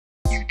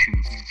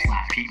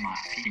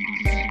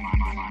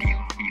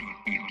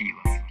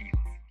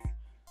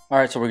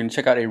Alright, so we're going to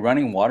check out a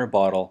running water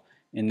bottle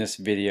in this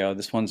video.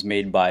 This one's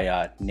made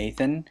by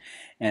Nathan,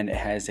 and it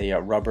has a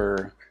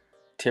rubber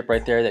tip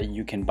right there that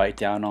you can bite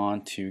down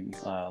on to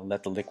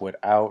let the liquid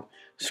out.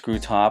 Screw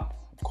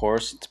top, of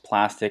course, it's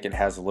plastic. It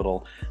has a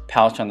little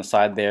pouch on the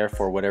side there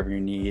for whatever you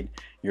need,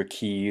 your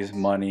keys,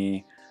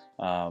 money,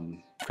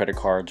 credit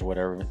cards,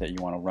 whatever that you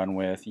want to run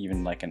with,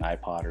 even like an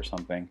iPod or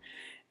something.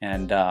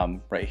 And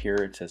right here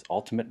it says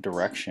Ultimate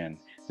Direction.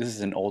 This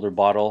is an older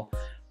bottle,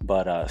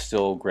 but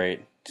still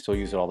great. Still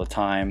use it all the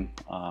time.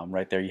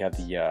 Right there you have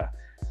the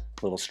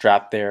little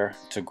strap there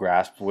to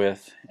grasp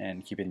with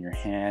and keep it in your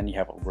hand. You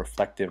have a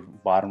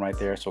reflective bottom right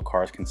there so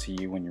cars can see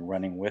you when you're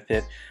running with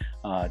it.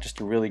 Just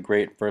a really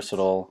great,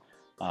 versatile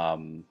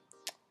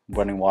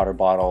running water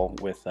bottle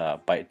with a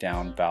bite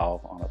down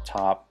valve on the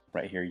top.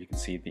 Right here you can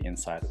see the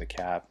inside of the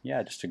cap.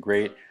 Yeah, just a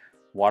great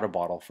water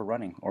bottle for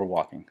running or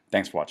walking.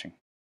 Thanks for watching.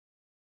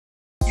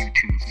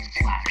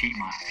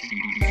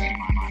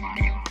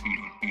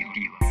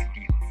 YouTube.